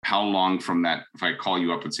how long from that, if I call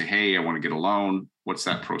you up and say, hey, I want to get a loan, what's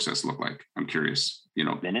that process look like? I'm curious,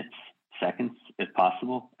 Minutes, seconds, if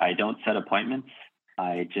possible. I don't set appointments.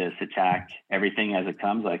 I just attack everything as it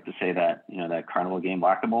comes. I like to say that, that carnival game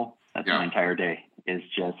Whack-A-Mole, that's my entire day is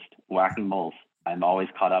just whacking moles. I'm always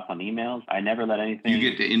caught up on emails. I never let anything. You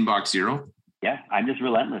get to inbox zero? Yeah, I'm just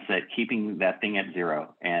relentless at keeping that thing at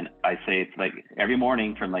zero. And I say it's like every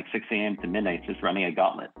morning from like 6 a.m. to midnight, just running a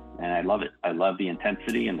gauntlet. And I love it. I love the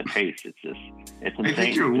intensity and the pace. It's insane. I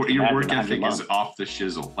think your work ethic is off the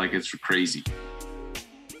shizzle. Like, it's crazy.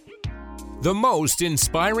 The most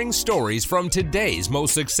inspiring stories from today's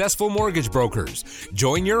most successful mortgage brokers.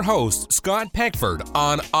 Join your host, Scott Peckford,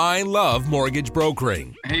 on I Love Mortgage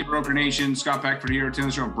Brokering. Hey, Broker Nation. Scott Peckford here. Today on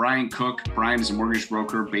the show, Brian Cook. Brian is a mortgage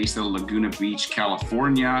broker based out of Laguna Beach,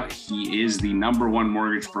 California. He is the number one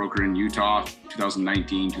mortgage broker in Utah,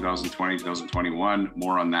 2019, 2020, 2021.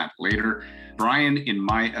 More on that later. Brian, in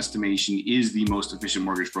my estimation, is the most efficient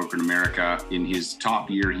mortgage broker in America. In his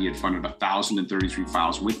top year, he had funded 1,033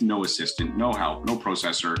 files with no assistant, no help, no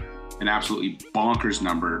processor, an absolutely bonkers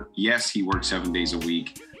number. Yes, he worked 7 days a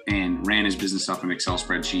week and ran his business off an Excel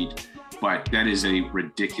spreadsheet, but that is a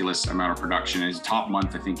ridiculous amount of production. In his top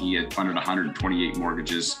month, I think he had funded 128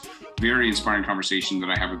 mortgages. Very inspiring conversation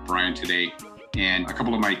that I have with Brian today. And a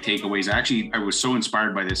couple of my takeaways, I was so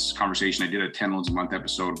inspired by this conversation. I did a 10 loans a month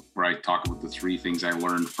episode where I talk about the 3 things I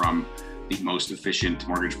learned from the most efficient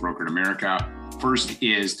mortgage broker in America. First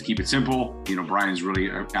is to keep it simple. Brian is really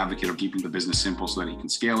an advocate of keeping the business simple so that he can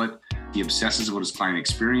scale it. He obsesses about his client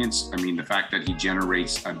experience. The fact that he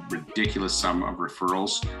generates a ridiculous sum of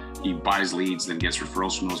referrals. He buys leads, then gets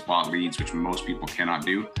referrals from those bought leads, which most people cannot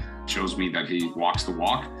do. Shows me that he walks the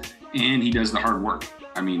walk and he does the hard work.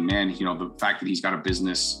 The fact that he's got a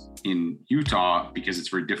business in Utah, because it's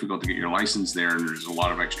very difficult to get your license there and there's a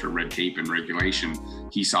lot of extra red tape and regulation,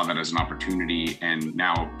 he saw that as an opportunity and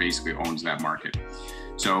now basically owns that market.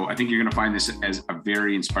 So I think you're going to find this as a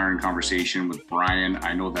very inspiring conversation with Brian.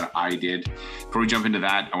 I know that I did. Before we jump into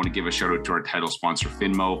that, I want to give a shout out to our title sponsor,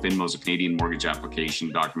 Finmo. Finmo is a Canadian mortgage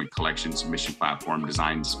application, document collection, submission platform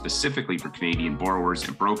designed specifically for Canadian borrowers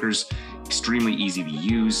and brokers. Extremely easy to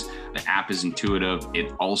use. The app is intuitive.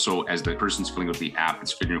 It also, as the person's filling out the app,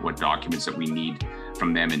 it's figuring out what documents that we need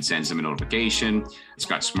from them and sends them a notification. It's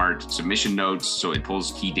got smart submission notes, so it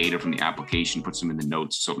pulls key data from the application, puts them in the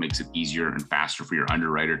notes, so it makes it easier and faster for your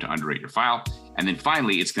underwriter to underwrite your file. And then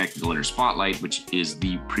finally, it's connected to Lender Spotlight, which is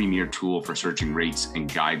the premier tool for searching rates and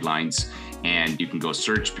guidelines. And you can go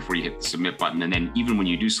search before you hit the submit button. And then even when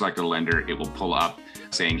you do select a lender, it will pull up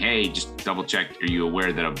saying, hey, just double check, are you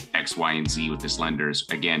aware that of X, Y, and Z with this lenders?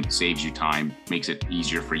 Again, saves you time, makes it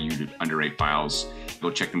easier for you to underwrite files.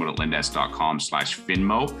 Go check them out at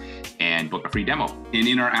lendesk.com/Finmo and book a free demo. And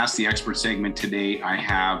in our Ask the Expert segment today, I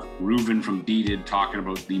have Reuven from Deeded talking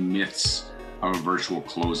about the myths of a virtual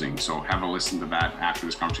closing. So have a listen to that after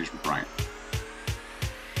this conversation with Brian.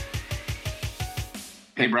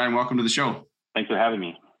 Hey, Brian, welcome to the show. Thanks for having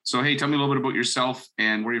me. So, hey, tell me a little bit about yourself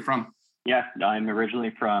and where you're from. Yeah, I'm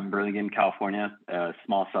originally from Burlingame, California, a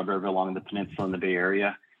small suburb along the peninsula in the Bay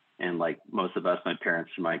Area. And like most of us, my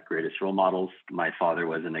parents are my greatest role models. My father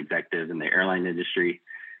was an executive in the airline industry,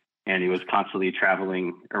 and he was constantly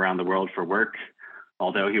traveling around the world for work.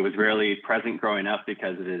 Although he was rarely present growing up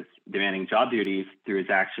because of his demanding job duties, through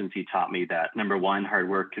his actions, he taught me that, number one, hard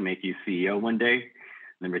work can make you CEO one day.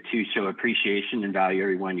 Number two, show appreciation and value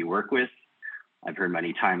everyone you work with. I've heard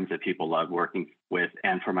many times that people love working with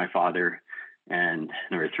and for my father. And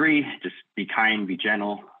number three, just be kind, be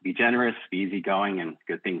gentle, be generous, be easygoing, and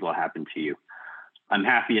good things will happen to you. I'm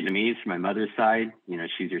half Vietnamese from my mother's side.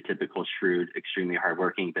 She's your typical shrewd, extremely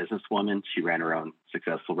hardworking businesswoman. She ran her own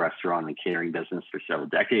successful restaurant and catering business for several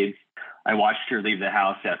decades. I watched her leave the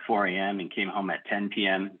house at 4 a.m. and came home at 10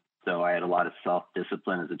 p.m. So I had a lot of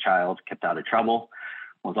self-discipline as a child, kept out of trouble,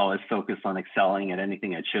 was always focused on excelling at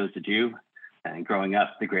anything I chose to do. And growing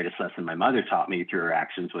up, the greatest lesson my mother taught me through her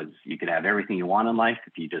actions was you could have everything you want in life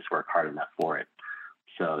if you just work hard enough for it.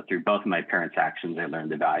 So through both of my parents' actions, I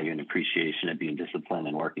learned the value and appreciation of being disciplined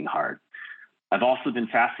and working hard. I've also been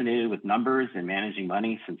fascinated with numbers and managing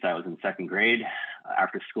money since I was in second grade.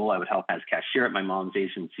 After school, I would help as cashier at my mom's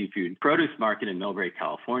Asian seafood produce market in Millbrae,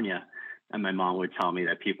 California. And my mom would tell me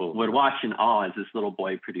that people would watch in awe as this little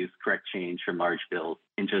boy produced correct change from large bills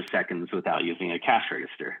in just seconds without using a cash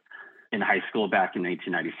register. In high school back in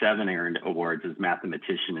 1997, I earned awards as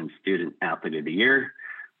mathematician and student athlete of the year.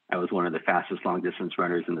 I was one of the fastest long distance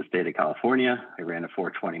runners in the state of California. I ran a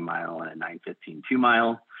 4:20 mile and a 9:15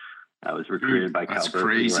 2-mile. I was recruited by Cal That's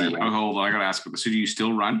Berkeley. Crazy. Oh, hold on, I got to ask, so do you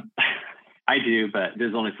still run? I do, but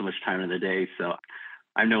there's only so much time in the day. So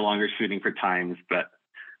I'm no longer shooting for times, but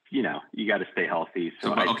you got to stay healthy.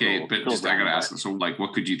 So I got to ask. So like,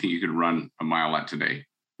 what could you think you could run a mile at today?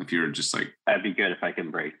 If you're just like, that'd be good if I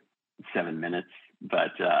can break 7 minutes,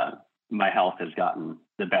 but my health has gotten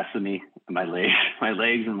the best of me. My legs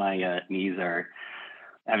and my knees are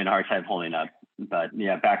having a hard time holding up. But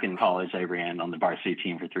yeah, back in college, I ran on the varsity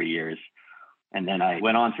team for 3 years. And then I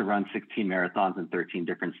went on to run 16 marathons in 13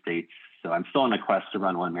 different states. So I'm still on a quest to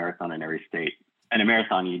run one marathon in every state. And a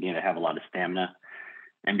marathon, you need to have a lot of stamina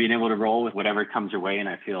and being able to roll with whatever comes your way. And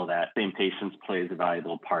I feel that same patience plays a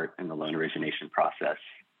valuable part in the loan origination process.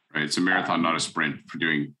 Right. It's a marathon, not a sprint for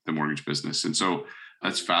doing the mortgage business. And so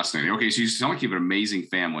that's fascinating. Okay. So you sound like you have an amazing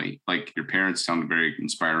family. Like your parents sound very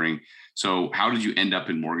inspiring. So how did you end up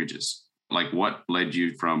in mortgages? Like what led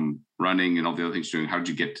you from running and all the other things you're doing? How did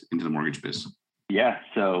you get into the mortgage business? Yeah.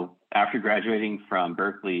 So after graduating from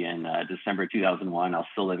Berkeley in December 2001, I was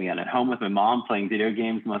still living at home with my mom, playing video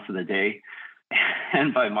games most of the day.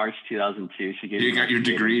 And by March 2002, she gave me. You got your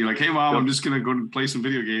degree. You're like, hey, Mom, I'm just going to go and play some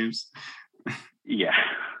video games. Yeah.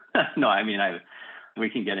 No, I mean, we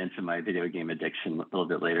can get into my video game addiction a little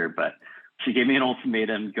bit later, but she gave me an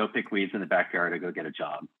ultimatum: go pick weeds in the backyard or go get a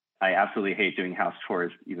job. I absolutely hate doing house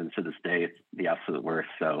chores. Even to this day, it's the absolute worst.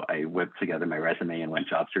 So I whipped together my resume and went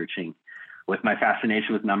job searching. With my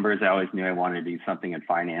fascination with numbers, I always knew I wanted to do something in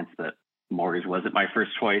finance, but mortgage wasn't my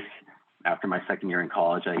first choice. After my second year in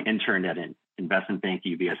college, I interned at an investment bank,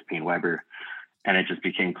 UBS Paine Webber, and it just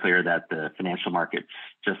became clear that the financial markets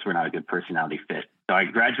just were not a good personality fit. So I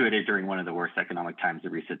graduated during one of the worst economic times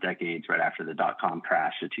of recent decades, right after the dot-com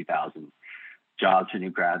crash of 2000. Jobs for new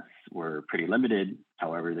grads were pretty limited.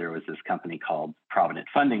 However, there was this company called Provident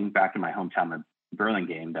Funding back in my hometown of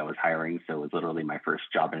Burlingame that was hiring. So it was literally my first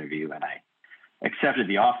job interview, and I accepted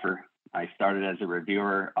the offer. I started as a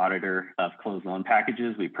reviewer, auditor of closed loan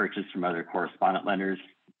packages we purchased from other correspondent lenders,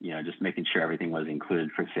 just making sure everything was included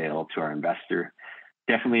for sale to our investor.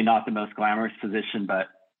 Definitely not the most glamorous position, but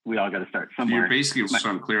we all got to start somewhere. So you're basically, so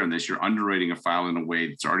I'm clear on this, you're underwriting a file in a way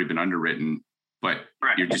that's already been underwritten, but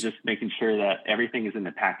right. You're just making sure that everything is in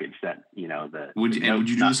the package that, would you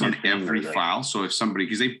do this on every file? So if somebody,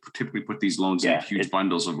 because they typically put these loans in huge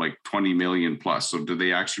bundles of like 20 million plus. So do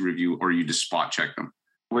they actually review, or you just spot check them?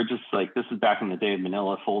 We're just like, this is back in the day of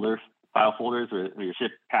manila file folders where you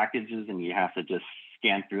ship packages and you have to just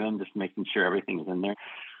scan through them, just making sure everything is in there,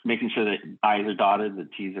 making sure that I's are dotted, the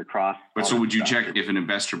T's are crossed. But so would you check if an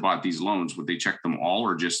investor bought these loans, would they check them all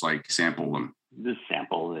or just like sample them? Just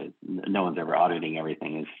sample. No one's ever auditing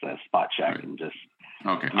everything. Is spot check and just.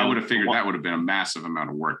 Okay. I would have figured that would have been a massive amount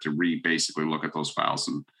of work to basically look at those files.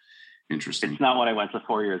 And interesting. It's not what I went to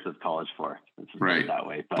 4 years of college for. Right. That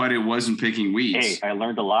way. But it wasn't picking weeds. Hey, I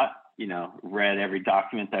learned a lot. Read every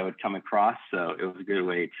document that I would come across. So it was a good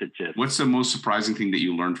way to just. What's the most surprising thing that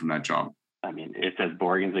you learned from that job? I mean, it's as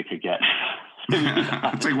boring as it could get.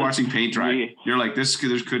 It's like watching paint dry. You're like, there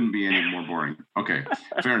couldn't be any more boring. Okay,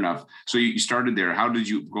 fair enough. So you started there. How did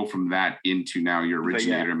you go from that into now your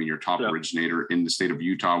originator? Yeah. I mean, your top originator in the state of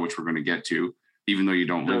Utah, which we're going to get to, even though you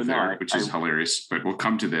don't live there, which is hilarious. But we'll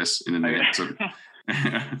come to this in a minute.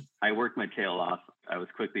 I worked my tail off. I was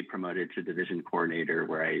quickly promoted to division coordinator,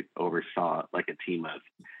 where I oversaw like a team of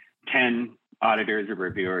 10 auditors or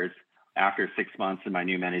reviewers. After 6 months in my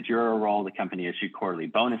new managerial role, the company issued quarterly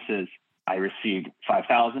bonuses. I received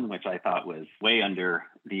 $5,000, which I thought was way under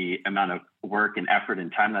the amount of work and effort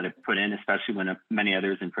and time that I put in, especially when many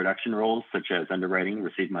others in production roles, such as underwriting,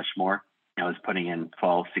 received much more. I was putting in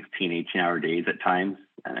 12, 16, 18-hour days at times,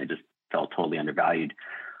 and I just felt totally undervalued.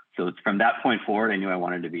 So it's from that point forward, I knew I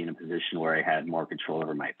wanted to be in a position where I had more control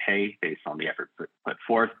over my pay based on the effort put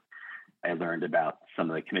forth. I learned about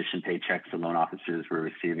some of the commission paychecks the loan officers were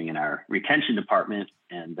receiving in our retention department,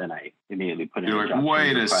 and then I immediately put in. You're like,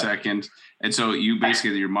 wait a second. And so you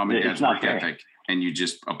basically, your mom and dad's work ethic, and you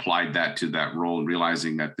just applied that to that role, and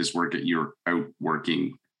realizing that this work, you're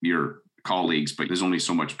outworking your colleagues, but there's only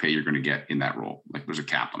so much pay you're going to get in that role. Like there's a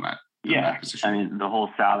cap on that. Yeah, I mean, the whole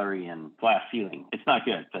salary and glass ceiling, it's not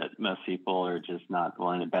good, but most people are just not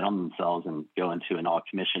willing to bet on themselves and go into an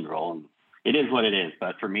all-commission role. And it is what it is.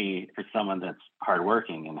 But for me, for someone that's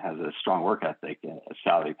hardworking and has a strong work ethic, a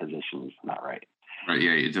salary position is not right. Right.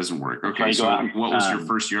 Yeah, it doesn't work. Okay. So what was your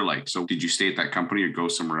first year like? So did you stay at that company or go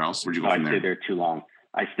somewhere else? Where'd you go from there? I stayed there too long.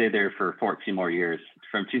 I stayed there for 14 more years.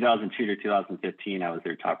 From 2002 to 2015, I was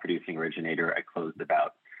their top producing originator. I closed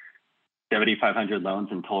about 7,500 loans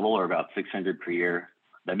in total, or about 600 per year.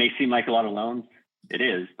 That may seem like a lot of loans. It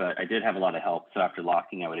is, but I did have a lot of help. So after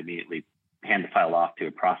locking, I would immediately hand the file off to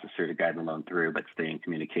a processor to guide the loan through, but stay in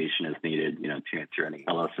communication as needed, to answer any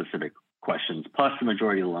LO-specific questions. Plus, the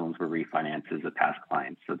majority of the loans were refinances of past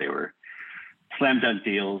clients. So they were slam dunk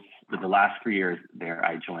deals. For the last 3 years there,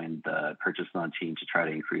 I joined the purchase loan team to try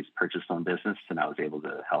to increase purchase loan business, and I was able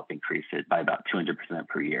to help increase it by about 200%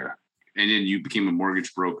 per year. And then you became a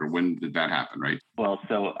mortgage broker. When did that happen, right? Well,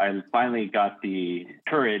 so I finally got the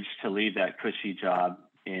courage to leave that cushy job.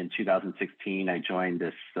 In 2016, I joined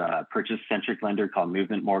this purchase-centric lender called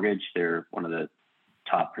Movement Mortgage. They're one of the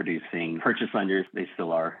top producing purchase lenders. They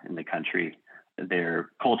still are in the country. Their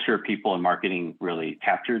culture, people, and marketing really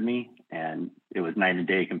captured me, and it was night and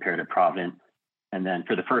day compared to Provident. And then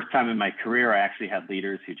for the first time in my career, I actually had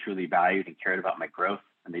leaders who truly valued and cared about my growth,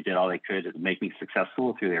 and they did all they could to make me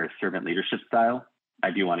successful through their servant leadership style. I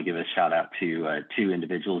do want to give a shout out to two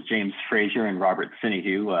individuals, James Frazier and Robert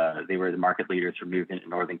Sinehu. They were the market leaders for Movement in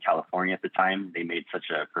Northern California at the time. They made such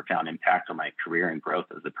a profound impact on my career and growth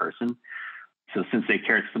as a person. So since they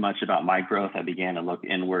cared so much about my growth, I began to look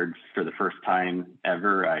inwards for the first time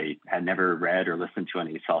ever. I had never read or listened to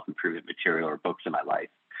any self-improvement material or books in my life.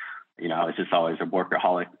 I was just always a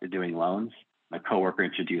workaholic doing loans. My coworker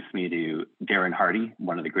introduced me to Darren Hardy,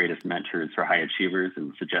 one of the greatest mentors for high achievers,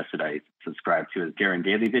 and suggested I subscribe to his Darren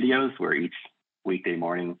Daily videos, where each weekday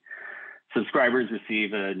morning subscribers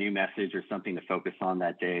receive a new message or something to focus on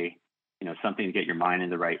that day, something to get your mind in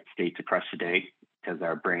the right state to crush the day, because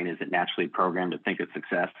our brain isn't naturally programmed to think of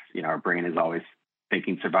success. Our brain is always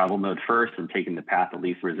thinking survival mode first and taking the path of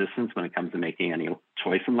least resistance when it comes to making any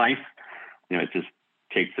choice in life. It just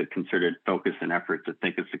takes a concerted focus and effort to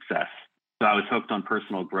think of success. So I was hooked on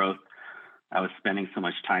personal growth. I was spending so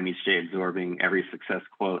much time each day absorbing every success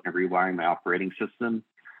quote and rewiring my operating system.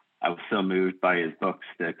 I was so moved by his books,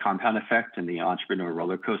 The Compound Effect and The Entrepreneur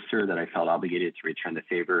Roller Coaster, that I felt obligated to return the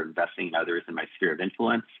favor, investing in others in my sphere of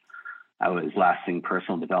influence. I was blasting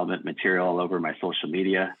personal development material all over my social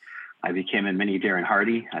media. I became a mini Darren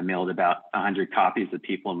Hardy. I mailed about 100 copies to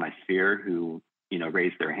people in my sphere who,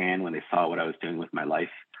 raised their hand when they saw what I was doing with my life.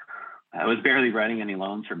 I was barely writing any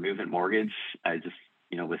loans for Movement Mortgage. I just,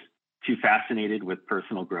 was too fascinated with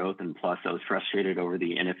personal growth. And plus, I was frustrated over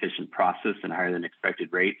the inefficient process and higher than expected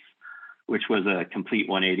rates, which was a complete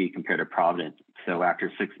 180 compared to Provident. So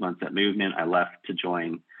after 6 months at Movement, I left to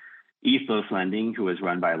join Ethos Lending, who was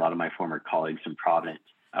run by a lot of my former colleagues from Provident.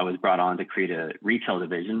 I was brought on to create a retail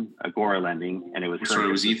division, Agora Lending, and it was... So it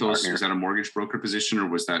was Ethos, is that a mortgage broker position, or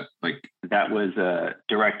was that like... That was a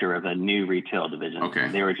director of a new retail division. Okay.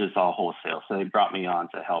 They were just all wholesale. So they brought me on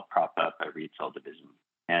to help prop up a retail division.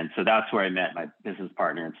 And so that's where I met my business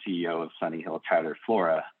partner and CEO of Sunny Hill, Tyler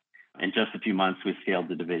Flora. In just a few months, we scaled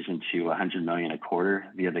the division to $100 million a quarter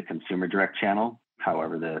via the consumer direct channel.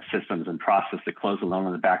 However, the systems and process to close a loan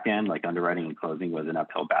on the back end, like underwriting and closing, was an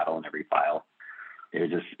uphill battle in every file. It was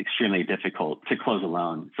just extremely difficult to close a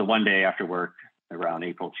loan. So one day after work, around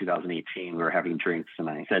April 2018, we were having drinks, and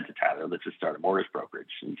I said to Tyler, let's just start a mortgage brokerage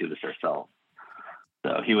and do this ourselves.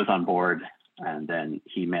 So he was on board, and then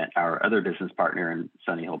he met our other business partner and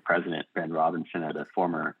Sunny Hill president, Ben Robinson, at a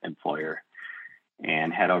former employer,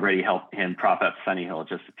 and had already helped him prop up Sunny Hill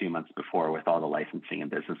just a few months before with all the licensing and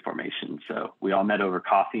business formation. So we all met over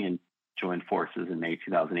coffee and joined forces in May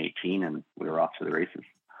 2018, and we were off to the races.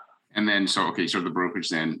 And then, so the brokerage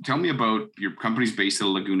then. Tell me about your company's based in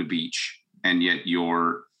Laguna Beach, and yet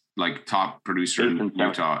you're like top producer in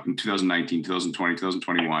Utah in 2019, 2020,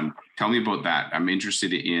 2021. Tell me about that. I'm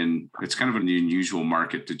interested in, it's kind of an unusual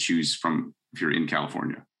market to choose from if you're in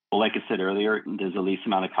California. Well, like I said earlier, there's the least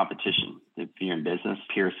amount of competition. If you're in business,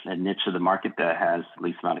 pierce a niche of the market that has the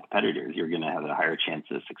least amount of competitors, you're going to have a higher chance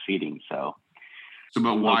of succeeding.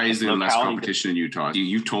 But why is there less competition in Utah?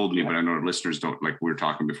 You told me, but I know our listeners don't, like we were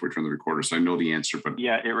talking before we turned the recorder, so I know the answer. But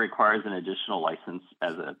yeah, it requires an additional license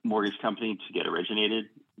as a mortgage company to get originated.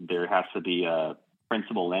 There has to be a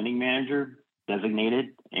principal lending manager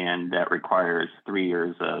designated, and that requires 3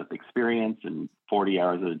 years of experience and 40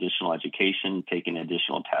 hours of additional education, taking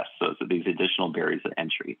additional tests. So these additional barriers of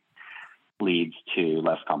entry leads to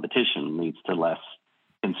less competition, leads to less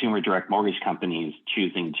consumer direct mortgage companies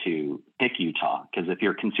choosing to pick Utah. Because if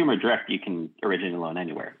you're consumer direct, you can originate a loan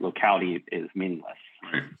anywhere. Locality is meaningless.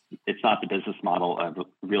 Right. It's not the business model of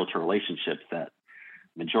realtor relationships that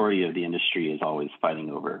majority of the industry is always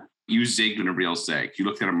fighting over. You zigged when everybody else zagged. You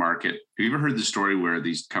looked at a market. Have you ever heard the story where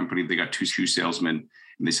these companies, they got two shoe salesmen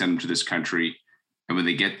and they send them to this country, and when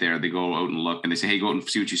they get there, they go out and look and they say, hey, go out and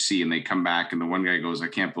see what you see. And they come back and the one guy goes, I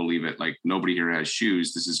can't believe it. Like, nobody here has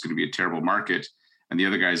shoes. This is going to be a terrible market. And the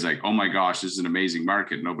other guy's like, oh my gosh, this is an amazing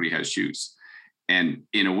market. Nobody has shoes. And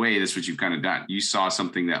in a way, that's what you've kind of done. You saw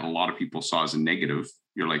something that a lot of people saw as a negative.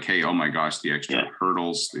 You're like, hey, oh my gosh, the extra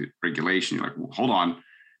hurdles, the regulation. You're like, well, hold on,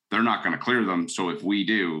 they're not going to clear them. So if we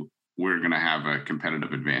do, we're going to have a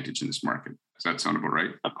competitive advantage in this market. Does that sound about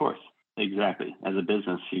right? Of course. Exactly. As a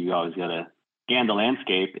business, you always got to scan the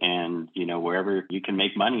landscape and, wherever you can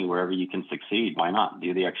make money, wherever you can succeed, why not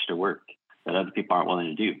do the extra work that other people aren't willing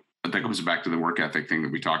to do? But that comes back to the work ethic thing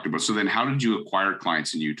that we talked about. So then how did you acquire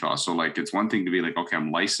clients in Utah? So like, it's one thing to be like, okay,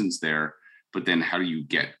 I'm licensed there, but then how do you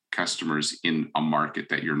get customers in a market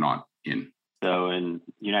that you're not in? So in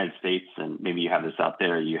the United States, and maybe you have this out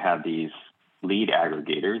there, you have these lead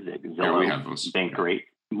aggregators, like Zillow, we have those. Bankrate,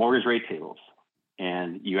 mortgage rate tables,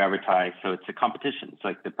 and you advertise. So it's a competition. It's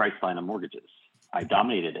like the price line of mortgages. I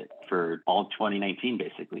dominated it for all of 2019,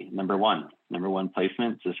 basically. Number one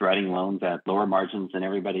placement, just writing loans at lower margins than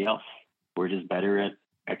everybody else. We're just better at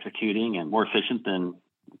executing and more efficient than,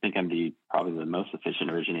 I think I'm probably the most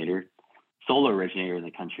efficient solo originator in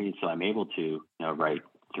the country. So I'm able to, write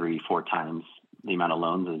 3-4 times the amount of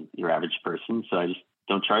loans as your average person. So I just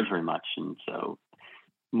don't charge very much. And so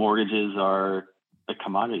mortgages are a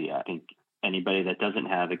commodity. I think anybody that doesn't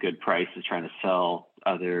have a good price is trying to sell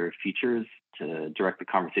other features to direct the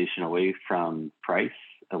conversation away from price,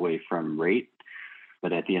 away from rate.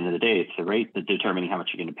 But at the end of the day, it's the rate that's determining how much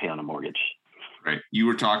you're going to pay on a mortgage. Right. You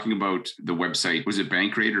were talking about the website. Was it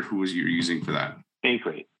Bankrate or who was you using for that?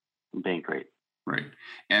 Bankrate. Right.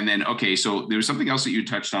 And then, okay, so there was something else that you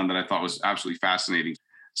touched on that I thought was absolutely fascinating.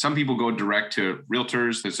 Some people go direct to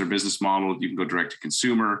realtors. That's their business model. You can go direct to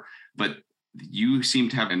consumer, but you seem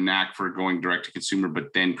to have a knack for going direct to consumer,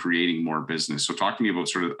 but then creating more business. So talk to me about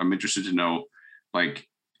I'm interested to know like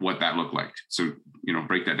what that looked like. So,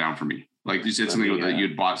 break that down for me. Like you said something that you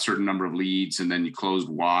had bought a certain number of leads and then you closed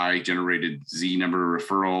Y, generated Z number of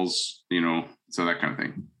referrals, so that kind of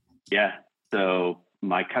thing. Yeah. So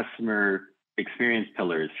my customer experience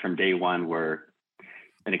pillars from day one were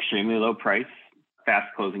an extremely low price, fast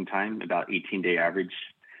closing time, about 18-day average,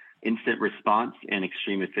 instant response, and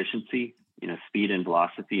extreme efficiency. Speed and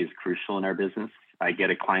velocity is crucial in our business. I get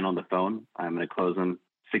a client on the phone, I'm going to close them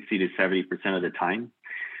 60 to 70% of the time.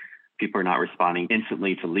 People are not responding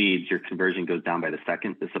instantly to leads. Your conversion goes down by the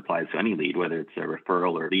second. This applies to any lead, whether it's a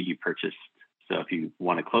referral or a lead you purchased. So if you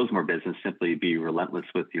want to close more business, simply be relentless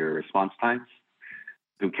with your response times.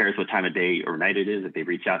 Who cares what time of day or night it is? If they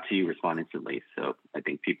reach out to you, respond instantly. So I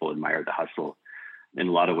think people admire the hustle. In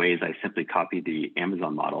a lot of ways, I simply copied the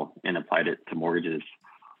Amazon model and applied it to mortgages.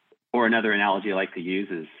 Or another analogy I like to use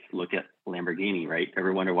is look at Lamborghini, right?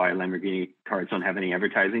 Ever wonder why Lamborghini cars don't have any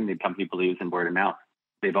advertising? The company believes in word of mouth.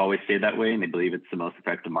 They've always stayed that way, and they believe it's the most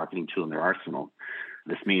effective marketing tool in their arsenal.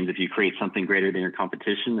 This means if you create something greater than your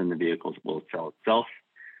competition, then the vehicles will sell itself.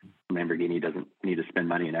 Lamborghini doesn't need to spend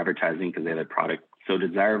money in advertising because they have a product so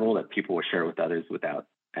desirable that people will share with others without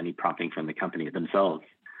any prompting from the company themselves.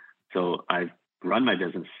 So I've run my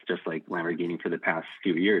business just like Lamborghini for the past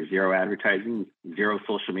few years. Zero advertising, zero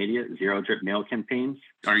social media, zero drip mail campaigns.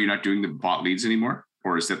 Are you not doing the bought leads anymore?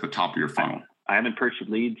 Or is it at the top of your funnel? I haven't purchased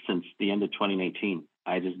leads since the end of 2019.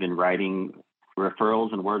 I've just been writing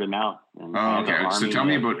referrals and word of mouth. And okay. So tell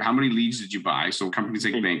me about how many leads did you buy? So companies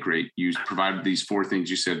like Bankrate, you provided these 4 things.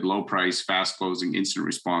 You said low price, fast closing, instant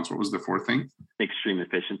response. What was the 4th thing? Extreme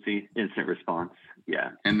efficiency, instant response.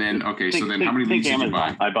 Yeah. And then, how many leads did you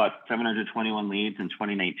buy? I bought 721 leads in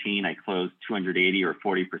 2019. I closed 280 or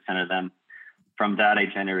 40% of them. From that, I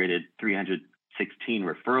generated 316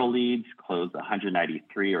 referral leads, closed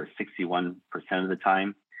 193 or 61% of the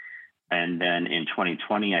time. And then in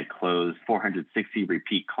 2020, I closed 460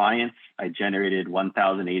 repeat clients. I generated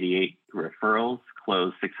 1,088 referrals,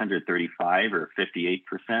 closed 635 or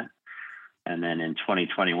 58%. And then in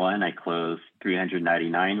 2021, I closed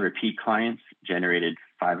 399 repeat clients, generated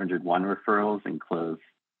 501 referrals, and closed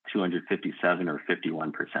 257 or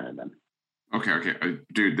 51% of them. Okay.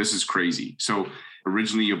 Dude, this is crazy. So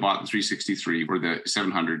originally you bought the 363 or the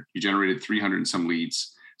 700, you generated 300 and some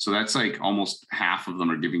leads. So that's like almost half of them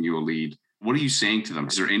are giving you a lead. What are you saying to them?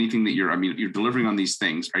 Is there anything that you're delivering on these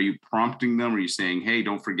things. Are you prompting them? Are you saying, hey,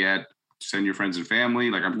 don't forget, send your friends and family?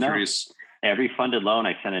 Like, I'm curious. Every funded loan,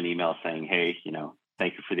 I send an email saying, hey,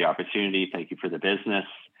 thank you for the opportunity. Thank you for the business.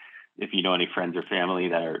 If you know any friends or family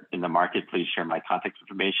that are in the market, please share my contact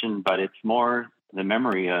information. But it's more the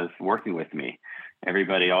memory of working with me.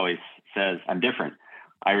 Everybody always says I'm different.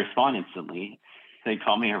 I respond instantly. They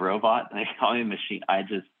call me a robot. They call me a machine.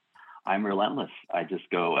 I'm relentless. I just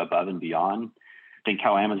go above and beyond. I think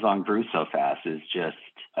how Amazon grew so fast is just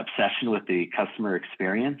obsession with the customer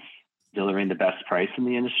experience, delivering the best price in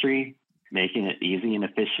the industry, making it easy and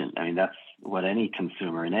efficient. I mean, that's what any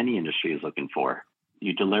consumer in any industry is looking for.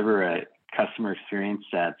 You deliver a customer experience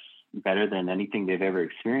that's better than anything they've ever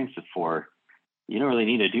experienced before, you don't really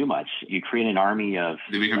need to do much. You create an army of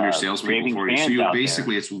they become your salespeople for you. So you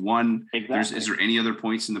basically, it's one. Exactly. Is there any other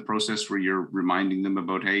points in the process where you're reminding them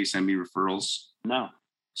about, hey, send me referrals? No.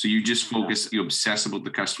 So you just focus, you obsess about the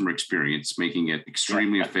customer experience, making it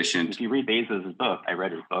extremely efficient. If you read Bezos' book, I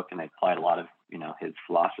read his book and I applied a lot of, his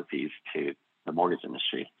philosophies to the mortgage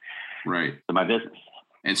industry. Right. To my business.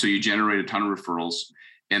 And so you generate a ton of referrals.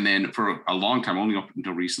 And then for a long time, only up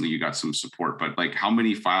until recently, you got some support. But like, how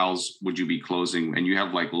many files would you be closing? And you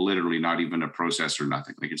have like literally not even a process or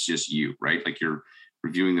nothing. Like, it's just you, right? Like, you're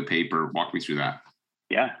reviewing the paper. Walk me through that.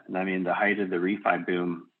 Yeah. I mean, the height of the refi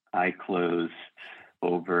boom, I closed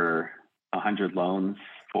over 100 loans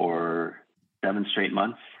for 7 straight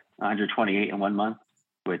months, 128 in 1 month,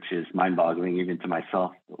 which is mind-boggling even to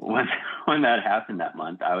myself. When that happened that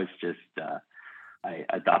month, I was just, I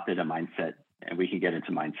adopted a mindset, and we can get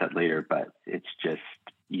into mindset later, but it's just,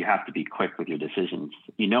 you have to be quick with your decisions.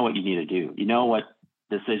 You know what you need to do. You know what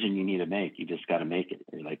decision you need to make. You just got to make it.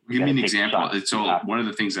 You're like, give me an example. So one of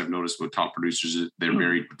the things I've noticed with top producers is they're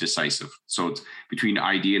very decisive. So it's between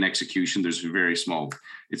idea and execution, there's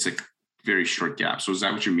it's a very short gap. So is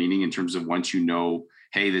that what you're meaning in terms of once you know,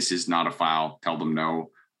 hey, this is not a file, tell them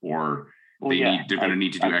no, or they're going to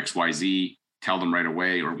need to do X, Y, Z, tell them right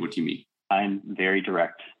away, or what do you mean? I'm very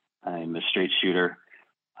direct. I'm a straight shooter.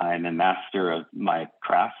 I'm a master of my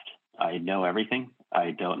craft. I know everything.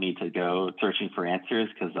 I don't need to go searching for answers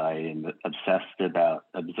because I am obsessed about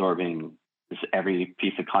absorbing every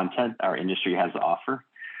piece of content our industry has to offer.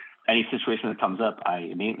 Any situation that comes up, I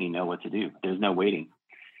immediately know what to do. There's no waiting.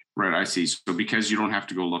 Right, I see. So because you don't have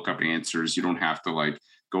to go look up answers, you don't have to like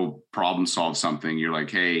go problem solve something. You're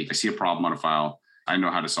like, hey, I see a problem on a file. I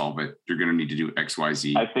know how to solve it. You're going to need to do X, Y,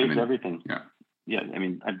 Z. I face everything. Yeah. Yeah. I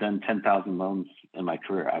mean, I've done 10,000 loans in my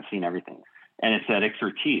career. I've seen everything. And it's that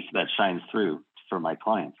expertise that shines through for my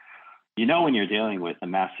clients. When you're dealing with a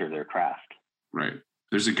master of their craft. Right.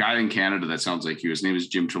 There's a guy in Canada that sounds like you. His name is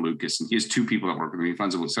Jim Chalukas, and he has 2 people that work with him. He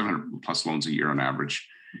funds about 700 plus loans a year on average,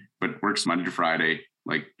 but works Monday to Friday,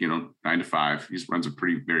 9 to 5. He runs a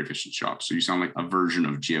very efficient shop. So you sound like a version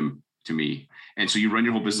of Jim to me. And so you run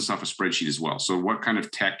your whole business off a spreadsheet as well. So what kind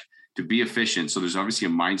of tech to be efficient? So there's obviously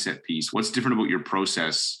a mindset piece. What's different about your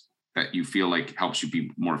process that you feel like helps you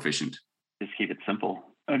be more efficient? Just keep it simple.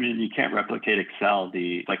 I mean, you can't replicate Excel,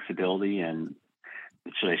 the flexibility. And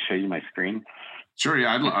should I show you my screen? Sure.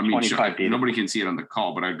 Yeah. Nobody can see it on the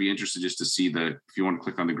call, but I'd be interested just to see if you want to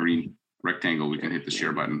click on the green rectangle, we can hit the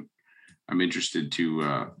share button. I'm interested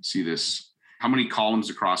to see this. How many columns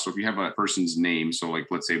across? So if you have a person's name, so like,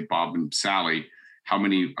 let's say Bob and Sally, how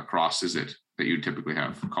many across is it that you typically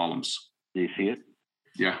have columns? Do you see it?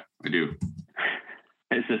 Yeah, I do.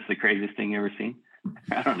 Is this the craziest thing you've ever seen?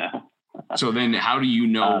 I don't know. So then how do you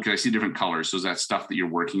know? Because I see different colors. So is that stuff that you're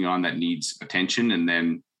working on that needs attention and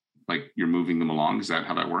then like you're moving them along? Is that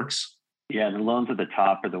how that works? Yeah, the loans at the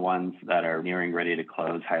top are the ones that are nearing ready to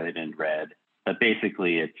close, highlighted in red. But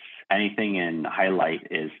basically it's anything in highlight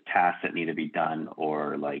is tasks that need to be done,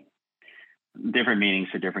 or like different meanings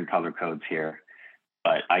for different color codes here.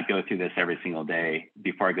 But I go through this every single day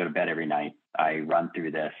before I go to bed every night. I run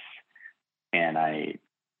through this and I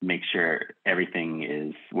make sure everything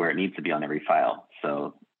is where it needs to be on every file.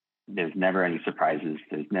 So there's never any surprises.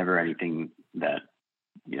 There's never anything that,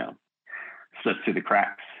 slips through the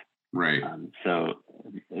cracks. Right. So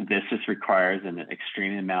this just requires an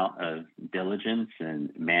extreme amount of diligence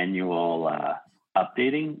and manual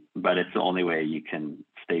updating, but it's the only way you can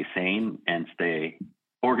stay sane and stay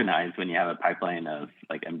organized when you have a pipeline of,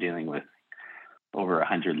 like, I'm dealing with over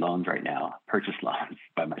 100 loans right now, purchase loans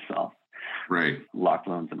by myself. Right. Locked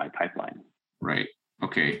loans in my pipeline. Right.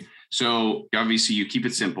 Okay. So obviously you keep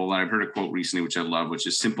it simple. And I've heard a quote recently, which I love, which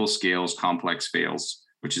is simple scales, complex fails,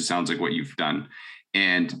 which it sounds like what you've done.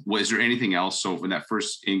 And was there anything else? So when that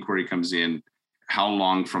first inquiry comes in, how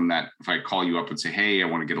long from that, if I call you up and say, hey, I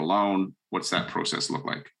want to get a loan, what's that process look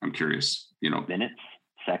like? I'm curious, Minutes,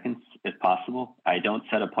 seconds, if possible. I don't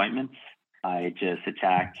set appointments. I just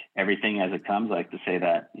attack everything as it comes. I like to say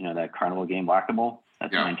that, that carnival game Whack-A-Mole,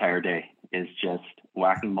 that's my entire day is just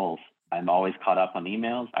whacking moles. I'm always caught up on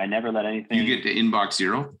emails. I never let anything. You get to inbox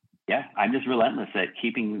zero? Yeah, I'm just relentless at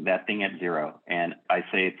keeping that thing at zero. And I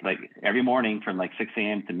say it's like every morning from like 6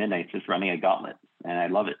 a.m. to midnight, just running a gauntlet. And I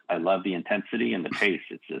love it. I love the intensity and the pace.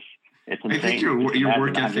 It's insane. I think your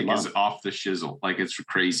work ethic is off the shizzle. Like, it's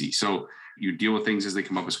crazy. So you deal with things as they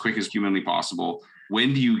come up as quick as humanly possible.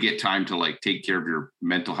 When do you get time to like take care of your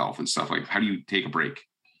mental health and stuff? Like, how do you take a break?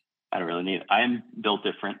 I don't really need it. I'm built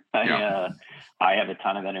different. I have a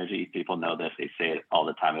ton of energy. People know this. They say it all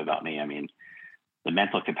the time about me. I mean, the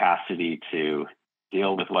mental capacity to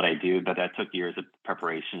deal with what I do, but that took years of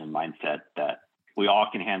preparation and mindset that we all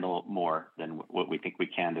can handle more than what we think we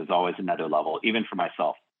can. There's always another level, even for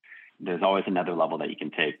myself. There's always another level that you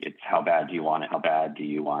can take. It's how bad do you want it? How bad do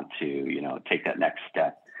you want to, take that next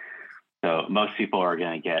step? So most people are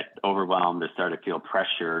going to get overwhelmed or start to feel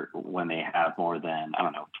pressure when they have more than,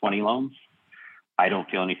 20 loans. I don't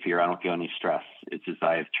feel any fear. I don't feel any stress. It's just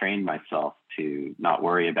I've trained myself to not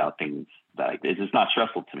worry about things that it's just not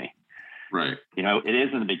stressful to me. Right. It is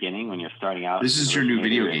in the beginning when you're starting out. This is your new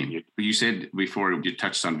video game. You said before you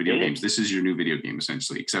touched on video games. This is your new video game,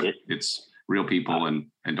 essentially, except it's real people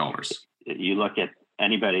and dollars. You look at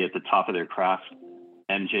anybody at the top of their craft,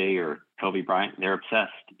 MJ or Kobe Bryant, they're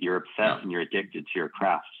obsessed. You're obsessed and you're addicted to your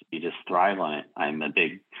craft. You just thrive on it. I'm a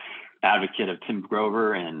big advocate of Tim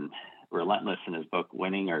Grover and Relentless in his book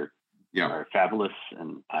Winning are fabulous.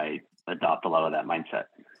 And I adopt a lot of that mindset.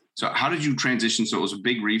 So how did you transition? So it was a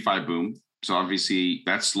big refi boom. So obviously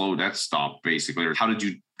that stopped basically. Or how did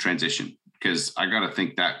you transition? Because I got to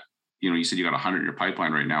think that, you said you got 100 in your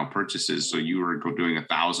pipeline right now, purchases. So you were doing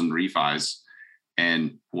 1,000 refis.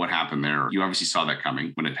 And what happened there? You obviously saw that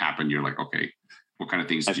coming. When it happened, you're like, okay, what kind of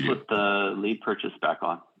things did you do? I put the lead purchase back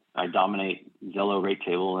on. I dominate Zillow rate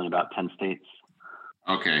table in about 10 states.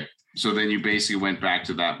 Okay. So then you basically went back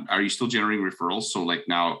to that. Are you still generating referrals? So like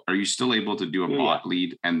now, are you still able to do a bot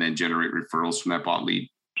lead and then generate referrals from that bot lead?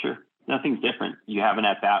 Sure. Nothing's different. You have an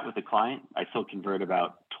at-bat with a client. I still convert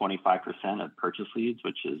about 25% of purchase leads,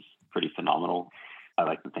 which is pretty phenomenal. I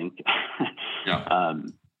like to think.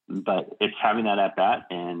 But it's having that at-bat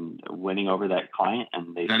and winning over that client.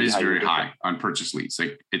 And that is very high on purchase leads.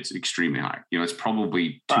 Like it's extremely high. It's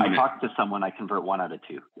probably I talk to someone, I convert 1 out of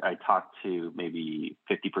 2. I talk to maybe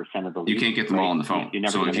 50% of the leads. You can't get them all on the phone.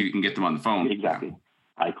 So if you can get them on the phone. Exactly.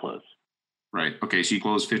 I close. Right. Okay. So you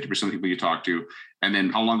close 50% of the people you talk to. And then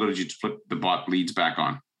how long ago did you flip the bot leads back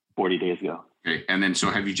on? 40 days ago. Okay. And then, so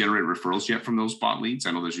have you generated referrals yet from those bot leads?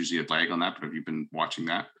 I know there's usually a lag on that, but have you been watching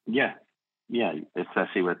that? Yeah. Yeah.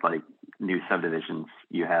 Especially with like new subdivisions,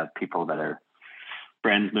 you have people that are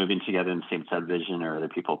friends moving together in the same subdivision or other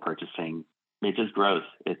people purchasing. It just grows.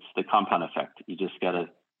 It's the compound effect. You just got to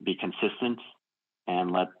be consistent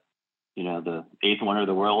and let, the eighth wonder of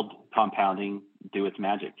the world compounding do its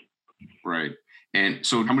magic. Right. And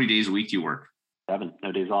so how many days a week do you work? 7,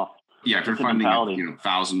 no days off. Yeah. If you're funding,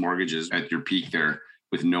 1,000 mortgages at your peak there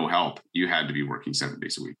with no help, you had to be working 7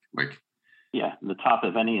 days a week. Like, yeah, the top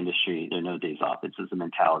of any industry, there are no days off. It's just a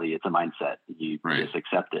mentality. It's a mindset. You just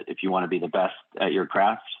accept it. If you want to be the best at your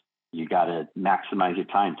craft, you got to maximize your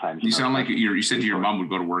time. You sound like you said to your mom would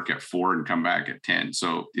go to work at 4 and come back at 10.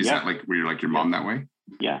 So is that like, were you like your mom that way?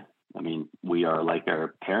 Yeah. I mean, we are like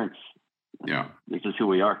our parents. Yeah. This is who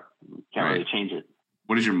we are. Can't really change it.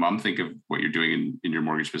 What does your mom think of what you're doing in your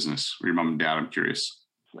mortgage business? Or your mom and dad? I'm curious.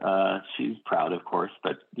 She's proud, of course,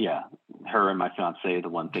 but yeah, her and my fiance, the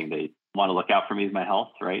one thing they want to look out for me is my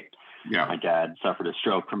health, right? Yeah. My dad suffered a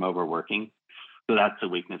stroke from overworking. So that's a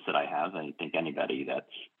weakness that I have. I think anybody that's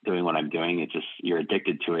doing what I'm doing, it's just, you're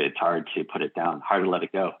addicted to it. It's hard to put it down, hard to let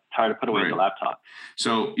it go. It's hard to put away the laptop.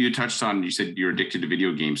 So you said you're addicted to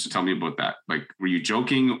video games. So tell me about that. Like, were you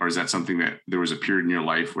joking, or is that something that there was a period in your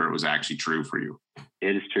life where it was actually true for you?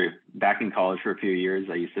 It is true. Back in college for a few years,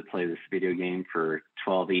 I used to play this video game for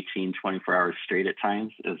 12, 18, 24 hours straight at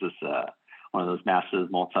times. It was this, one of those massive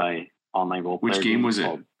online role player. Which game was it?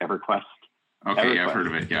 Called EverQuest. Okay, EverQuest. I've heard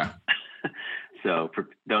of it. Yeah. So for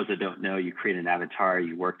those that don't know, you create an avatar,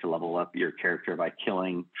 you work to level up your character by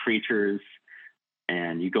killing creatures,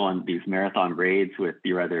 and you go on these marathon raids with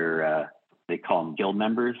your other, they call them guild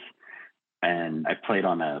members. And I played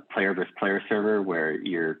on a player versus player server where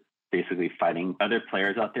you're basically fighting other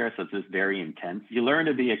players out there. So it's just very intense. You learn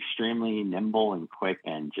to be extremely nimble and quick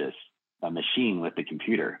and just a machine with the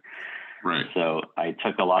computer. Right. So I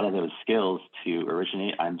took a lot of those skills to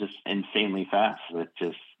originate. I'm just insanely fast with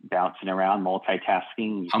just bouncing around,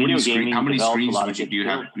 multitasking. How many screens do you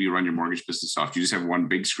have? Do you run your mortgage business off? Do you just have one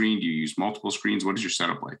big screen? Do you use multiple screens? What is your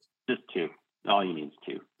setup like? Just 2. All you need is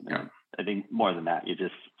 2. Yeah. I think more than that, you're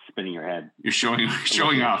just spinning your head. You're showing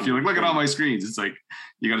off. You're like, look at all my screens. It's like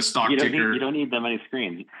you got a stock ticker. You don't need that many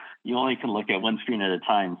screens. You only can look at one screen at a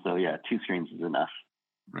time. So yeah, 2 screens is enough.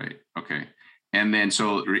 Right. Okay. And then,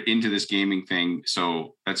 so you're into this gaming thing.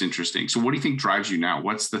 So that's interesting. So what do you think drives you now?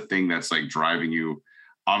 What's the thing that's like driving you?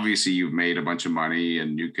 Obviously you've made a bunch of money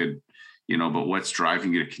and you could, but what's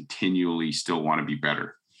driving you to continually still want to be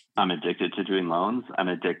better? I'm addicted to doing loans. I'm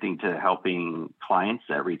addicted to helping clients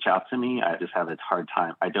that reach out to me. I just have a hard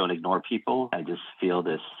time. I don't ignore people. I just feel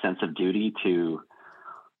this sense of duty to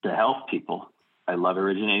help people. I love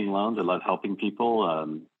originating loans. I love helping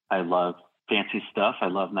people. I love fancy stuff. I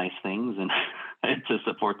love nice things, and to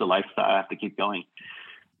support the lifestyle, I have to keep going.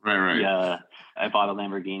 Right. Yeah, I bought a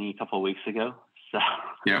Lamborghini a couple of weeks ago. So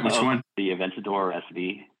yeah, which one? The Aventador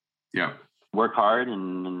SV. Yeah. Work hard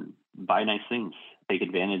and buy nice things. Take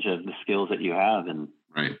advantage of the skills that you have. And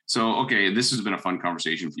right. So, okay, this has been a fun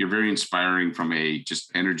conversation. You're very inspiring from a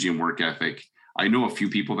just energy and work ethic. I know a few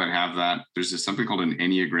people that have that. There's something called an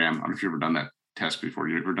Enneagram. I don't know if you've ever done that test before.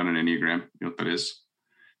 You've ever done an Enneagram? You know what that is?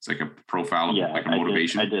 It's like a profile of like a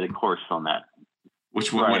motivation. I did a course on that.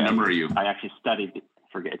 What number are you? I actually studied.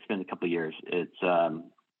 It's been a couple of years. It's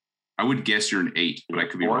I would guess you're an 8, but I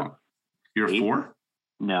could be wrong. You're a 4?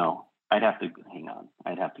 No, I'd have to hang on.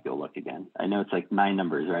 I'd have to go look again. I know it's like 9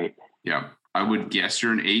 numbers, right? Yeah. I would guess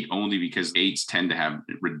you're an 8 only because 8s tend to have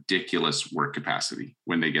ridiculous work capacity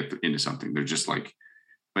when they get into something. They're just like,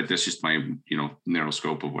 but that's just my, narrow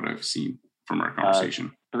scope of what I've seen from our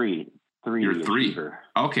conversation. 3. You're 3.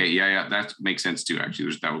 Okay. Yeah. That makes sense too.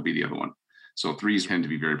 Actually, that would be the other one. So 3s tend to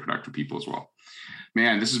be very productive people as well.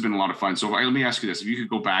 Man, this has been a lot of fun. So let me ask you this. If you could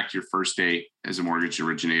go back to your first day as a mortgage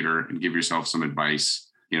originator and give yourself some advice,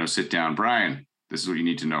 sit down, Brian, this is what you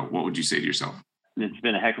need to know. What would you say to yourself? It's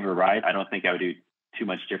been a heck of a ride. I don't think I would do too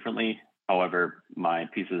much differently. However, my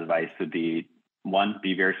piece of advice would be, 1,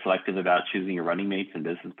 be very selective about choosing your running mates and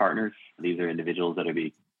business partners. These are individuals that will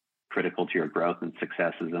be critical to your growth and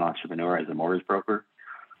success as an entrepreneur, as a mortgage broker.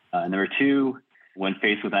 Number 2, when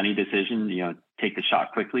faced with any decision, take the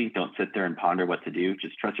shot quickly. Don't sit there and ponder what to do.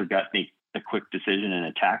 Just trust your gut, make a quick decision and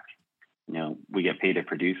attack. We get paid to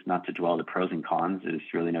produce, not to dwell the pros and cons. There's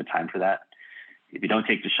really no time for that. If you don't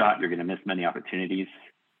take the shot, you're going to miss many opportunities.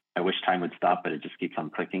 I wish time would stop, but it just keeps on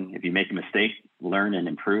clicking. If you make a mistake, learn and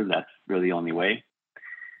improve. That's really the only way.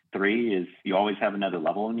 3 is you always have another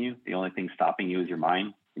level in you. The only thing stopping you is your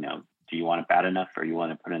mind. Do you want it bad enough, or you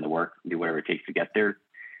want to put in the work and do whatever it takes to get there?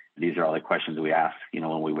 These are all the questions we ask,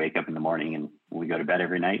 when we wake up in the morning and when we go to bed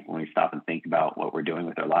every night, when we stop and think about what we're doing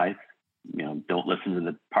with our lives. Don't listen to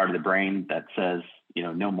the part of the brain that says,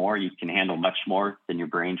 no more. You can handle much more than your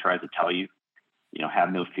brain tries to tell you.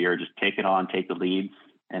 Have no fear. Just take it on, take the leads,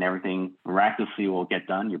 and everything miraculously will get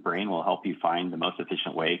done. Your brain will help you find the most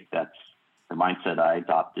efficient way. That's the mindset I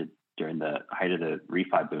adopted during the height of the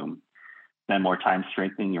refi boom. Spend more time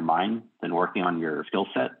strengthening your mind than working on your skill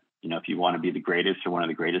set. If you want to be the greatest or one of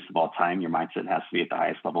the greatest of all time, your mindset has to be at the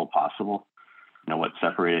highest level possible. What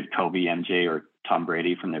separated Kobe, MJ, or Tom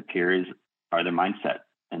Brady from their peers are their mindset.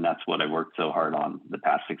 And that's what I worked so hard on the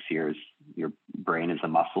past 6 years. Your brain is a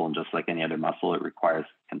muscle, and just like any other muscle, it requires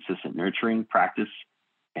consistent nurturing, practice,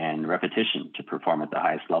 and repetition to perform at the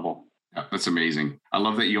highest level. Yeah, that's amazing. I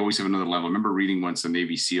love that you always have another level. I remember reading once a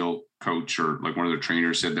Navy SEAL coach or like one of their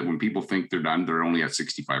trainers said that when people think they're done, they're only at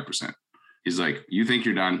 65%. He's like, you think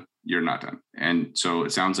you're done, you're not done. And so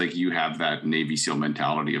it sounds like you have that Navy SEAL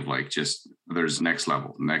mentality of like, just there's next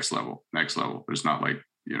level. There's not like,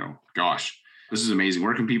 gosh, this is amazing.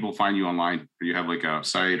 Where can people find you online? Do you have like a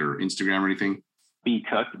site or Instagram or anything?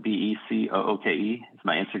 Bcooke, Becooke is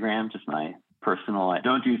my Instagram, just my personal. I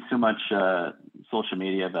don't do too much social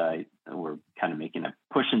media, but we're kind of making a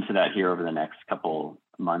push into that here over the next couple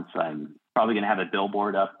months. I'm probably going to have a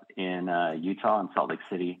billboard up in Utah and Salt Lake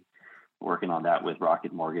City, working on that with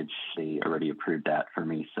Rocket Mortgage. They already approved that for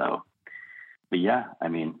me. So, but yeah,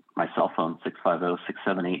 my cell phone,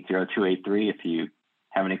 650-678-0283. If you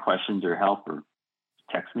have any questions or help, or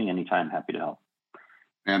text me anytime, happy to help.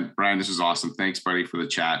 And Brian, this is awesome. Thanks, buddy, for the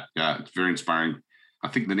chat. It's very inspiring. I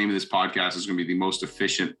think the name of this podcast is going to be the most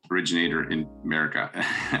efficient originator in America.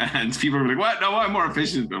 And people are like, what? No, I'm more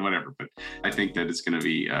efficient, but whatever. But I think that it's going to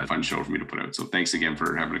be a fun show for me to put out. So thanks again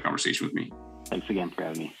for having a conversation with me. Thanks again for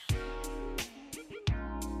having me.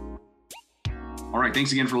 All right.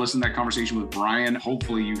 Thanks again for listening to that conversation with Brian.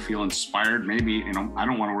 Hopefully you feel inspired. Maybe, I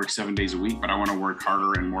don't want to work 7 days a week, but I want to work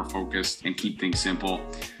harder and more focused and keep things simple.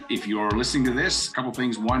 If you're listening to this, a couple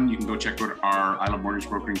things. One, you can go check out our I Love Mortgage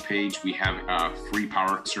Brokering page. We have a free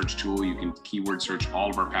power search tool. You can keyword search all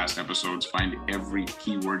of our past episodes, find every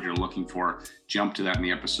keyword you're looking for, jump to that in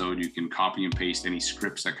the episode. You can copy and paste any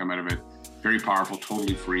scripts that come out of it. Very powerful,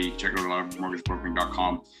 totally free. Check out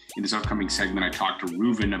ilovemortgagebrokering.com. In this upcoming segment, I talked to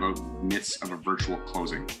Reuven about myths of a virtual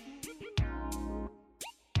closing.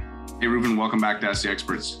 Hey, Reuven, welcome back to Ask the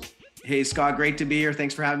Experts. Hey, Scott, great to be here.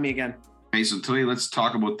 Thanks for having me again. Hey, so today let's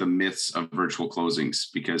talk about the myths of virtual closings,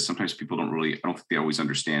 because sometimes people I don't think they always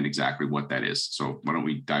understand exactly what that is. So why don't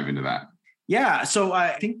we dive into that? Yeah. So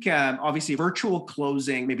I think obviously virtual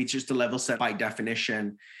closing, maybe just a level set by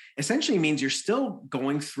definition, essentially means you're still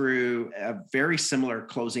going through a very similar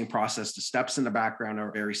closing process. The steps in the background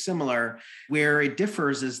are very similar. Where it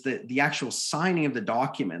differs is that the actual signing of the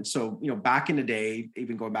document. So, back in the day,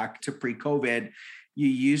 even going back to pre-COVID, you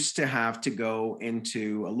used to have to go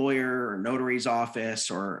into a lawyer or notary's office,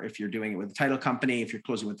 or if you're doing it with a title company, if you're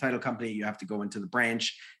closing with a title company, you have to go into the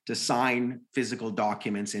branch to sign physical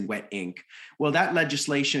documents in wet ink. Well, that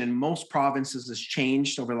legislation in most provinces has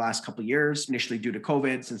changed over the last couple of years, initially due to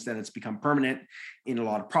COVID. Since then, it's become permanent in a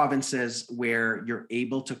lot of provinces where you're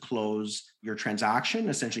able to close your transaction,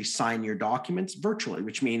 essentially sign your documents virtually,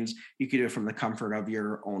 which means you could do it from the comfort of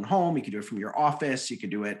your own home. You could do it from your office. You could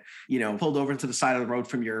do it, pulled over to the side of the road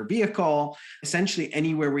from your vehicle, essentially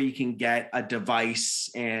anywhere where you can get a device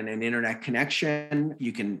and an internet connection.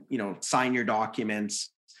 You can, sign your documents.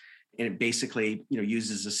 And it basically,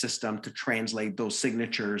 uses a system to translate those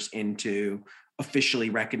signatures into officially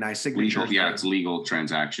recognized signatures. Legal, yeah, it's legal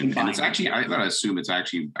transaction. And it's actually, I gotta assume it's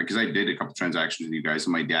actually, because I did a couple transactions with you guys,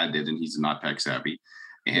 and my dad did, and he's not tech savvy.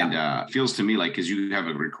 And it feels to me like, because you have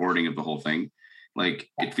a recording of the whole thing, like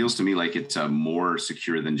it feels to me like it's more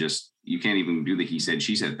secure than just, you can't even do the he said,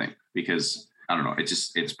 she said thing, because I don't know,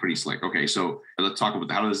 it's pretty slick. Okay, so let's talk about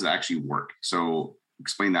how does it actually work? So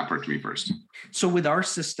explain that part to me first. So with our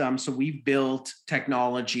system, we've built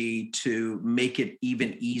technology to make it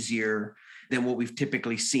even easier than what we've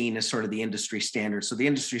typically seen as sort of the industry standard. So the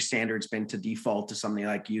industry standard's been to default to something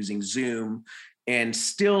like using Zoom and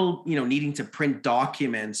still, needing to print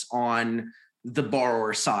documents on the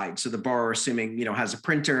borrower side. So the borrower, assuming, has a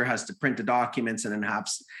printer, has to print the documents and then have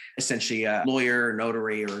essentially a lawyer,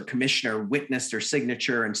 notary, or commissioner witness their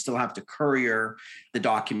signature and still have to courier the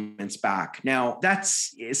documents back. Now,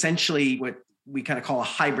 that's essentially what we kind of call a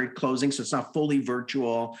hybrid closing. So it's not fully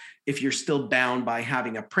virtual if you're still bound by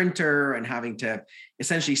having a printer and having to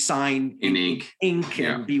essentially sign in ink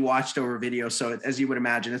and be watched over video. So as you would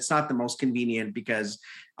imagine, it's not the most convenient, because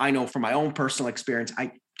I know from my own personal experience,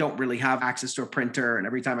 I don't really have access to a printer. And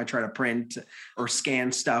every time I try to print or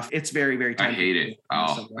scan stuff, it's very, very time. I hate it.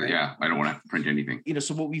 Oh, yeah. I don't want to have to print anything.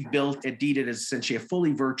 So what we've built at Deedit is essentially a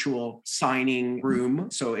fully virtual signing room.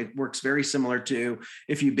 So it works very similar to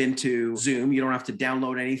if you've been to Zoom. You don't have to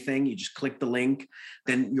download anything. You just click the link.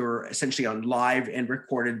 Then you're essentially on live and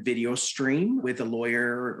recorded video stream with a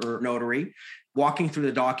lawyer or notary, walking through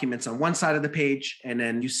the documents on one side of the page, and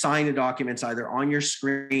then you sign the documents either on your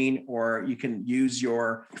screen, or you can use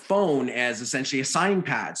your phone as essentially a signing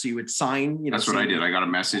pad. So you would sign, That's what I did. I got a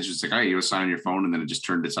message. It's like, you sign on your phone, and then it just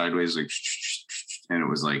turned it sideways, and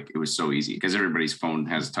it was so easy because everybody's phone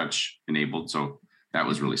has touch enabled. So that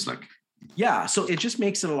was really slick. Yeah. So it just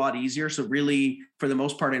makes it a lot easier. So really, for the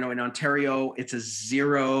most part, I know in Ontario, it's a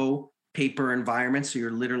zero paper environment. So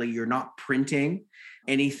you're not printing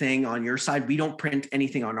anything on your side. We don't print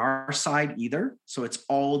anything on our side either. So it's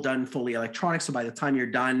all done fully electronic. So by the time you're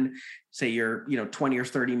done, say your 20 or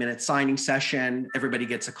 30 minute signing session, everybody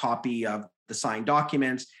gets a copy of the signed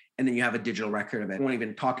documents, and then you have a digital record of it. I won't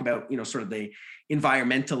even talk about, sort of the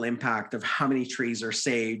environmental impact of how many trees are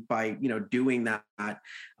saved by, doing that.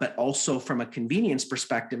 But also from a convenience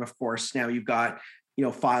perspective, of course, now you've got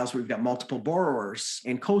files where we've got multiple borrowers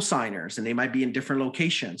and co-signers, and they might be in different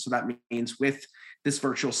locations. So that means with this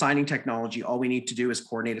virtual signing technology, all we need to do is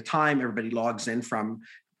coordinate a time. Everybody logs in from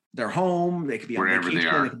their home. They could be on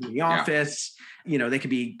vacation, they could be in the office, they could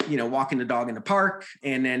be, walking the dog in the park,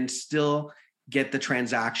 and then still get the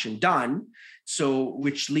transaction done. So,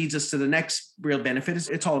 which leads us to the next real benefit is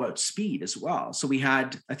it's all about speed as well. So we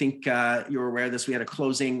had, I think you're aware of this, we had a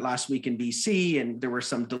closing last week in BC, and there were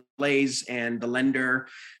some delays, and the lender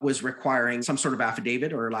was requiring some sort of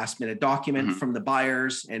affidavit or last minute document from the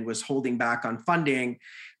buyers and was holding back on funding.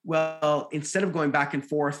 Well, instead of going back and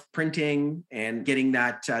forth printing and getting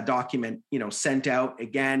that document, sent out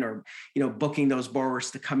again, or, booking those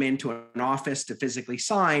borrowers to come into an office to physically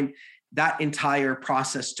sign, that entire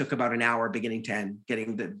process took about an hour beginning to end,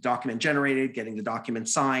 getting the document generated, getting the document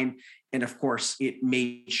signed. And of course, it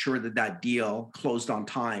made sure that deal closed on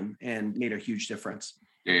time and made a huge difference.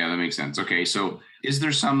 Yeah, that makes sense. Okay, so is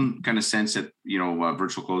there some kind of sense that,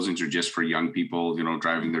 virtual closings are just for young people,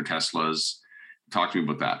 driving their Teslas? Talk to me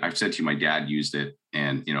about that. I've said to you, my dad used it,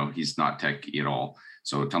 and, he's not tech at all.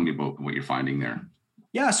 So tell me about what you're finding there.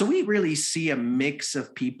 Yeah, so we really see a mix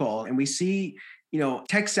of people, and we see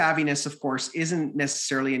tech savviness, of course, isn't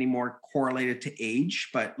necessarily any more correlated to age,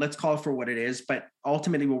 but let's call it for what it is. But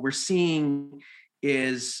ultimately, what we're seeing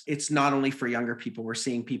is it's not only for younger people. We're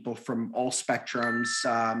seeing people from all spectrums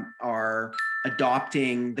are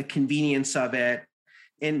adopting the convenience of it.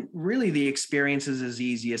 And really, the experience is as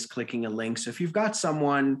easy as clicking a link. So if you've got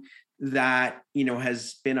someone, that,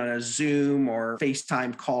 has been on a Zoom or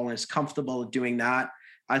FaceTime call and is comfortable doing that,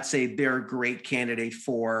 I'd say they're a great candidate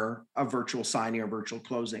for a virtual signing or virtual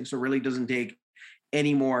closing. So it really doesn't take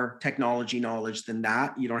any more technology knowledge than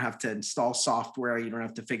that. You don't have to install software. You don't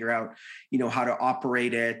have to figure out, how to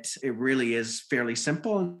operate it. It really is fairly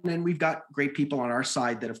simple. And then we've got great people on our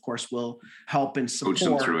side that, of course, will help and support, coach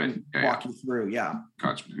them through it, walk you through. Yeah.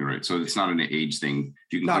 Gotcha. You're right. So it's not an age thing.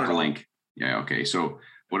 You can click a link. Yeah. Okay. So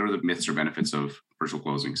what are the myths or benefits of virtual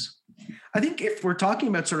closings? I think if we're talking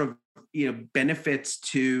about sort of, benefits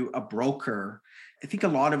to a broker, I think a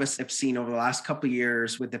lot of us have seen over the last couple of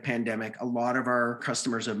years with the pandemic, a lot of our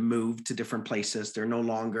customers have moved to different places. They're no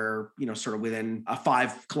longer, sort of within a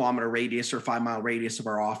 5-kilometer radius or 5-mile radius of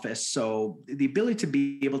our office. So the ability to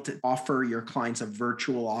be able to offer your clients a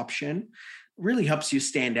virtual option really helps you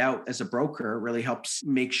stand out as a broker, really helps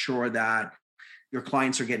make sure that your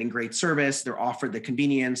clients are getting great service. They're offered the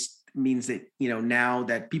convenience. Means that, now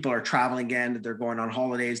that people are traveling again, that they're going on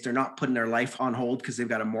holidays, they're not putting their life on hold because they've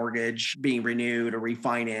got a mortgage being renewed or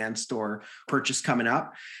refinanced or purchase coming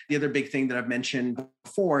up. The other big thing that I've mentioned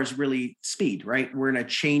before is really speed, right? We're in a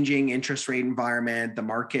changing interest rate environment. The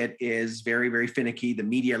market is very, very finicky. The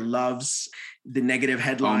media loves the negative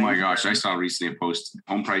headlines. Oh my gosh. I saw recently a post,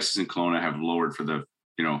 home prices in Kelowna have lowered for the,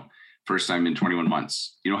 first time in 21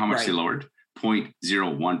 months. You know how much they lowered?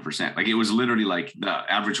 0.01%. Like it was literally like the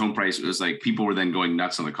average home price. It was like people were then going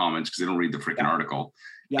nuts on the comments because they don't read the freaking article.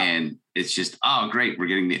 Yeah. And it's just, oh, great. We're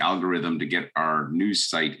getting the algorithm to get our news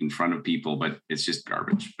site in front of people, but it's just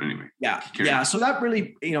garbage. But anyway. Yeah. Yeah. So that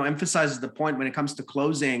really, emphasizes the point when it comes to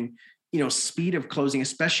closing, speed of closing,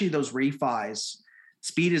 especially those refis.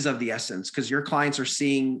 Speed is of the essence because your clients are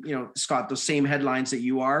seeing, Scott, those same headlines that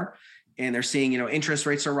you are. And they're seeing, interest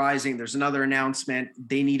rates are rising. There's another announcement.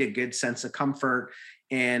 They need a good sense of comfort.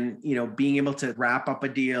 And, being able to wrap up a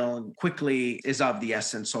deal quickly is of the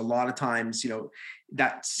essence. So a lot of times,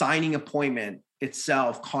 that signing appointment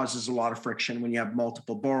itself causes a lot of friction when you have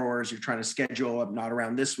multiple borrowers. You're trying to schedule, I'm not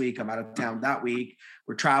around this week, I'm out of town that week,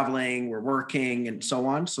 we're traveling, we're working and so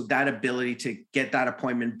on. So that ability to get that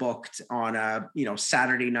appointment booked on a,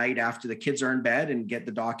 Saturday night after the kids are in bed and get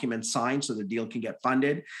the documents signed so the deal can get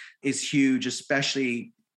funded is huge,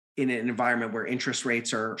 especially in an environment where interest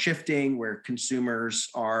rates are shifting, where consumers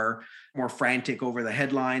are more frantic over the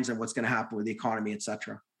headlines and what's going to happen with the economy, et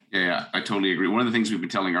cetera. Yeah, I totally agree. One of the things we've been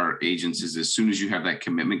telling our agents is as soon as you have that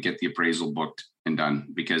commitment, get the appraisal booked and done.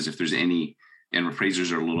 Because if there's any, and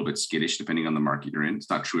appraisers are a little bit skittish depending on the market you're in. It's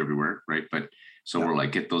not true everywhere, right? But so we're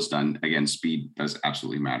like, get those done. Again, speed does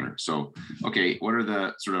absolutely matter. So, okay, what are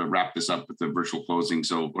the sort of wrap this up with the virtual closing?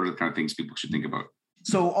 So what are the kind of things people should think about?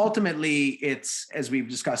 So ultimately, it's, as we've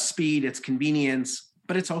discussed, speed, it's convenience,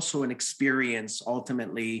 but it's also an experience.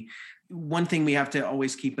 Ultimately, one thing we have to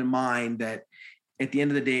always keep in mind that at the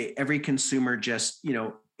end of the day, every consumer just,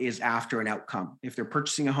 is after an outcome. If they're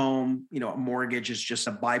purchasing a home, a mortgage is just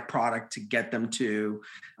a byproduct to get them to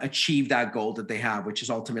achieve that goal that they have, which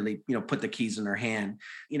is ultimately, put the keys in their hand.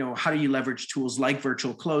 How do you leverage tools like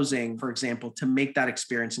virtual closing, for example, to make that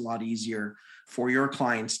experience a lot easier for your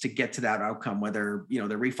clients to get to that outcome, whether,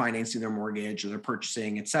 they're refinancing their mortgage or they're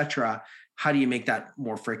purchasing, et cetera. How do you make that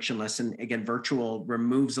more frictionless? And again, virtual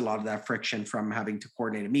removes a lot of that friction from having to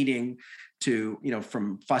coordinate a meeting to,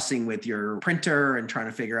 from fussing with your printer and trying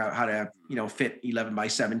to figure out how to, fit 11 by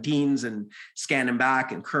 17s and scan them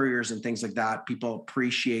back and couriers and things like that. People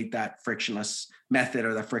appreciate that frictionless method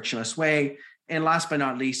or the frictionless way. And last but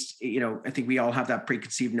not least, I think we all have that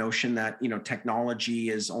preconceived notion that, technology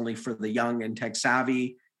is only for the young and tech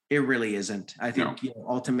savvy. It really isn't. I think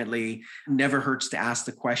ultimately never hurts to ask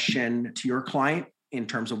the question to your client in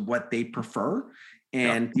terms of what they prefer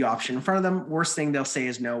and the option in front of them. Worst thing they'll say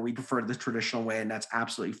is, no, we prefer the traditional way. And that's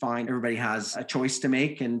absolutely fine. Everybody has a choice to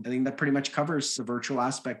make. And I think that pretty much covers the virtual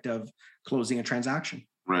aspect of closing a transaction.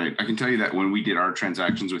 Right. I can tell you that when we did our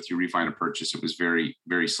transactions with you, Refine a Purchase, it was very,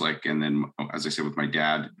 very slick. And then, as I said, with my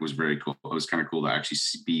dad, it was very cool. It was kind of cool to actually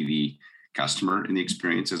be the customer in the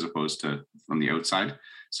experience as opposed to from the outside.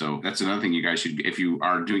 So that's another thing you guys should, if you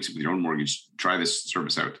are doing something with your own mortgage, try this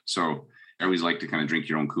service out. So I always like to kind of drink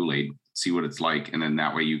your own Kool-Aid, see what it's like. And then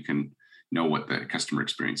that way you can know what the customer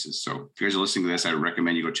experience is. So if you guys are listening to this, I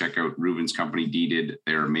recommend you go check out Reuven's company, Deeded.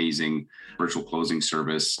 They're amazing virtual closing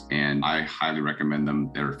service. And I highly recommend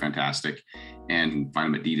them. They're fantastic. And you can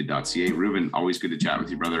find them at deeded.ca. Reuven, always good to chat with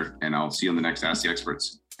you, brother. And I'll see you on the next Ask the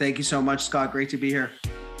Experts. Thank you so much, Scott. Great to be here.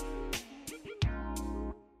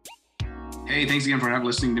 Hey, thanks again for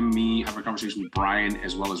listening to me have a conversation with Brian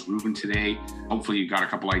as well as Ruben today. Hopefully you got a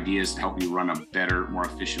couple ideas to help you run a better, more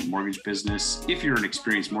efficient mortgage business. If you're an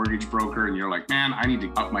experienced mortgage broker and you're like, man, I need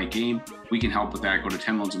to up my game, we can help with that. Go to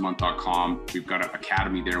 10loansamonth.com. We've got an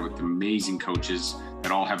academy there with amazing coaches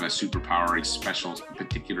that all have a superpower, a special,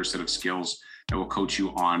 particular set of skills that will coach you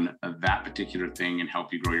on that particular thing and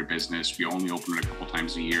help you grow your business. We only open it a couple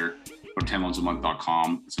times a year. Go to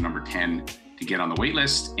 10loansamonth.com. It's the number 10 to get on the wait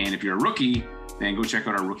list. And if you're a rookie, then go check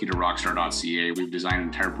out our rookie-to-rockstar.ca. We've designed an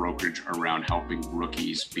entire brokerage around helping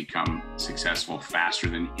rookies become successful faster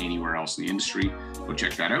than anywhere else in the industry. Go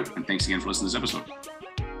check that out. And thanks again for listening to this episode.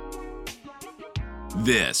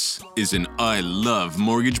 This is an I Love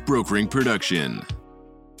Mortgage Brokering production.